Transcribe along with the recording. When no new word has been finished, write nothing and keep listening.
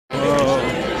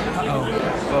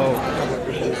Oh,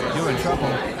 you're in trouble.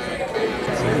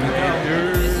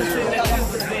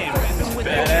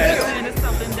 Badass.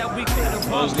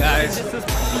 Those guys. A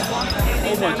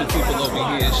whole bunch of people over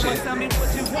here and shit.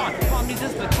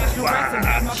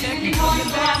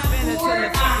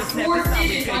 Four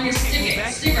digits on your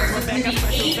sticker. So it's going to be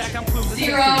 8,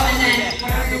 0, and then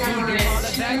whatever your number is.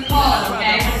 Your call,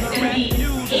 okay? It's going to be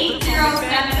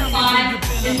 8075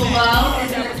 and below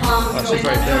is going to come with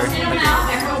right there.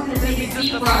 Everyone's going to take a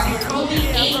deep breath. You're holding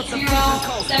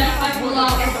 8075 below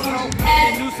and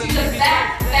head to the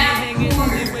back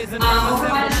corner. Over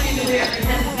by the chandelier, and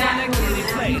then the back corner.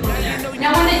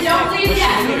 Now when they don't leave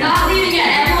yet, you're not leaving yet.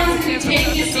 Everyone's going to be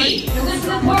taking a seat. Now this is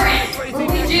important. When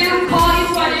we do call you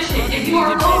to audition, if you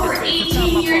are over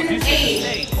 18 years of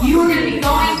age, you are going to be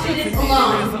going to this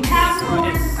alone. If you have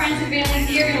supporters, friends, and family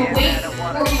here, you're going to wait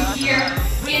for you here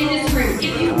in this room.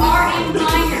 If you are a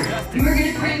minor, you are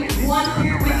going to bring one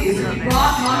parent with you. So if you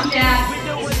brought mom, dad,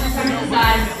 sister, from the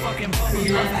side,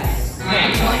 you're okay.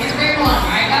 Alright, so it's very long,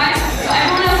 alright guys? So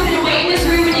everyone else is going to wait in this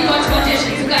room when you go to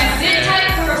audition. So guys, sit tight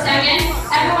for a second.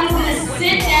 Everyone's going to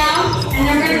sit down, and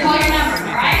they're going to call your number,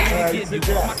 alright?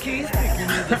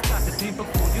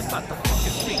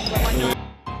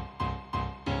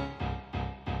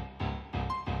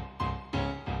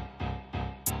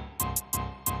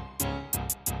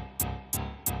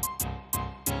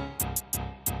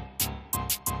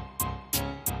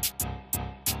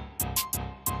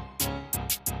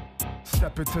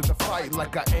 Step into the fight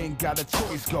like I ain't got a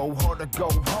choice. Go hard or go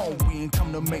home. We ain't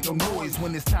come to make no noise.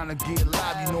 When it's time to get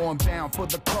live, you know I'm down for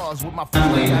the cause. With my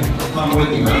family, come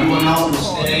with you. Everyone else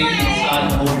will stay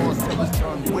inside the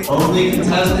holdroom. Only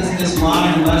contestants in this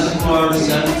line unless you are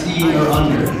 17 or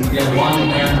under. You get one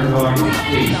parent regardless,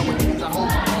 please.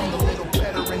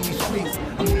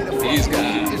 These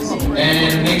guys.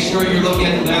 And make sure you're looking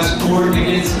at the last 4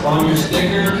 digits on your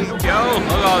sticker. Yo, look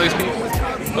at all these people.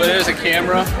 Oh, there's a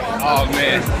camera. Oh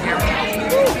man.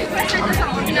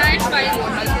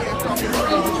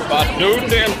 About to do the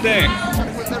damn thing.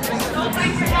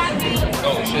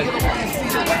 Oh shit.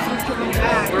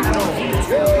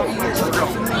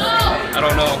 I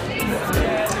don't know.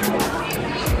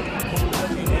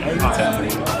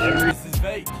 This is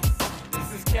Vegas. This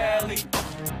is Cali.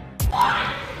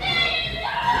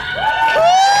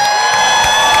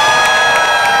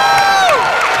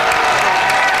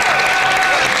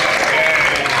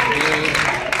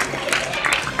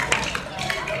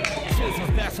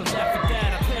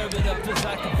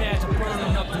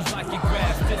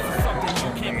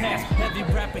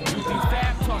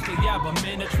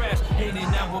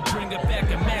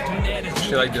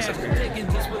 She like disappeared.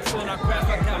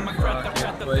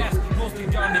 Wait.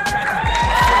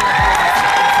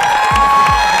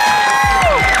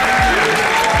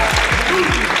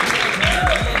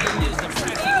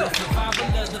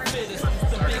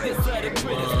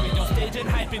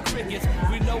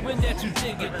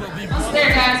 Almost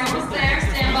there, guys. Almost there.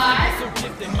 Stand by.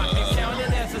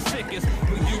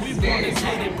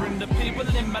 Bring the people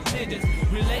in my digits.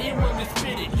 Relay it when we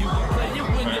spit it. You will play it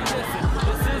when you listen.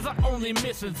 This is our only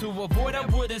mission to avoid our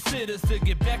wooden sitters. To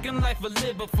get back in life a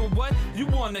live. But for what? You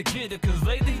wanna get it. Cause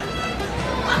lately.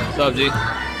 What's up, G?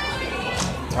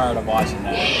 Tired of watching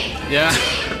that. Yeah.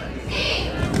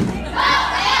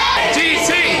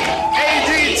 GT!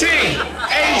 AGT!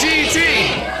 AGT!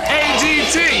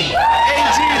 AGT!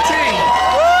 AGT!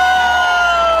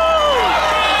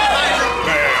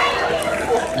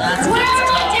 Where are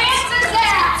my dancers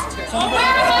at? Where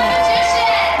are my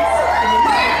magicians?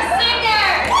 Where are the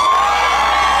singers?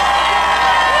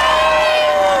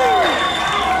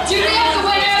 Do we have the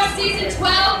winner of season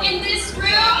 12 in this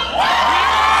room?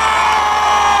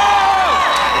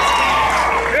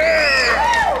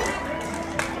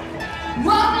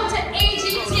 Welcome to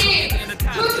AGT.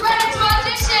 Who's ready to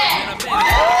audition?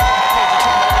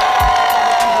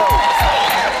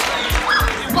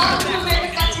 Welcome to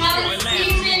America's Got Talent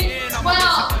season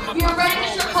 12. You are ready to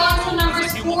show calls and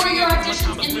numbers for your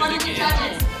auditions in front of the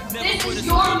judges. This is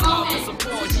your moment.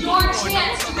 This is your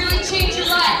chance to really change your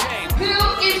life. Who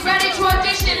is ready to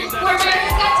audition for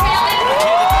America's Got Talent?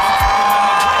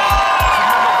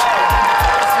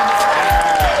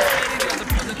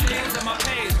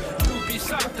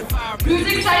 Who's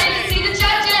excited to see the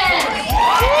judges?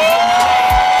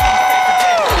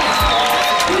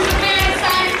 Who's a fan of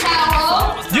Simon Cowell?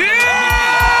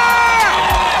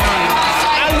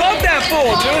 I love that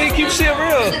fool, dude. He keeps shit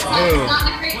real.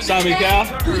 Simon Cowell?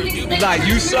 He's like,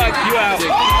 you suck, you out.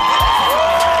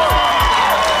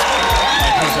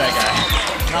 Who's that guy?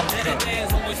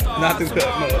 Not the cook,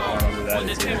 no.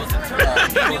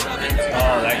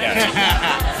 Oh, that guy.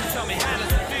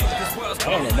 I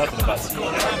don't know nothing about Seattle.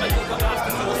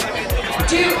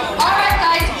 Alright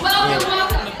guys,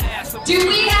 welcome. Do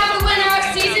we have a winner of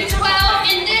season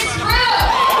 12 in this room?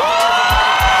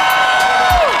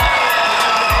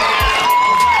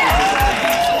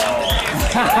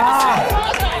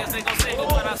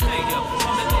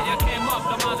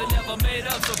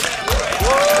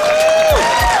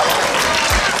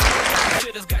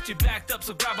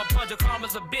 So grab a punch of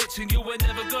karma's a bitch, and you ain't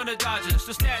never gonna dodge it.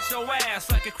 So snatch your ass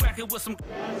like a cracker with some.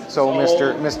 So,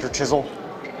 Mr. Chisel,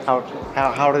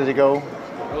 how did it go?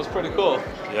 It was pretty cool.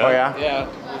 Yeah. Oh yeah. Yeah,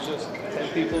 it was just 10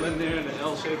 people in there in an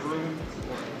L-shaped room,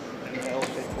 in an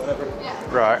L-shaped whatever.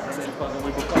 Right. And then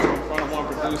we were talking in front of one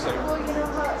producer,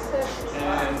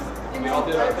 and we all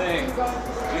did our thing.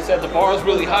 He said the bar is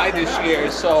really high this year,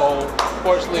 so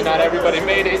fortunately not everybody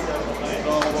made it.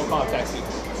 So we'll contact you.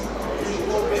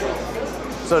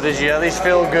 So did you at least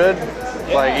feel good?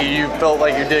 Yeah. Like you felt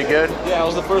like you did good? Yeah, I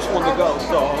was the first one to go,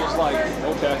 so I was like,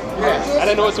 okay. I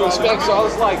didn't know what to expect, so I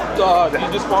was like,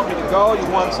 you just want me to go? You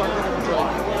want something?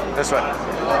 This way. So,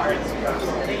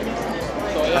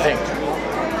 yeah. I think.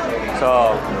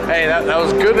 So, hey, that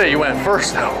was good that you went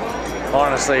first though,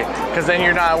 honestly, because then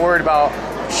you're not worried about,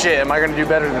 shit, am I going to do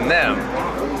better than them?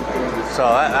 So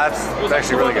that's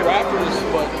actually really good. Rappers,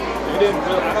 but we didn't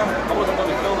really, I wasn't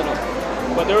really filming them.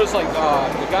 But there was like,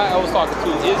 the guy I was talking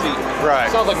to, Izzy. Right.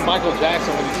 Sounds like Michael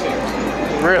Jackson when he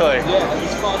sings. Really? Yeah,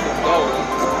 he's fucking dope.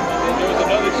 And there was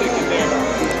another chick in there.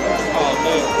 Oh,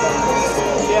 man.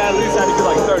 Yeah, at least had to be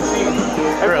like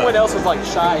 13. Everyone else was like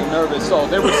shy and nervous. So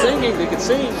they were singing, they could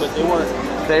sing, but they weren't.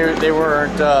 They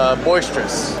weren't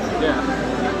boisterous. Yeah.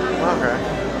 Okay.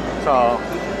 So,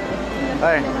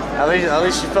 hey, at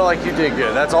least you felt like you did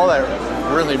good. That's all that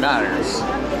really matters.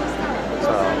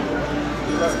 So.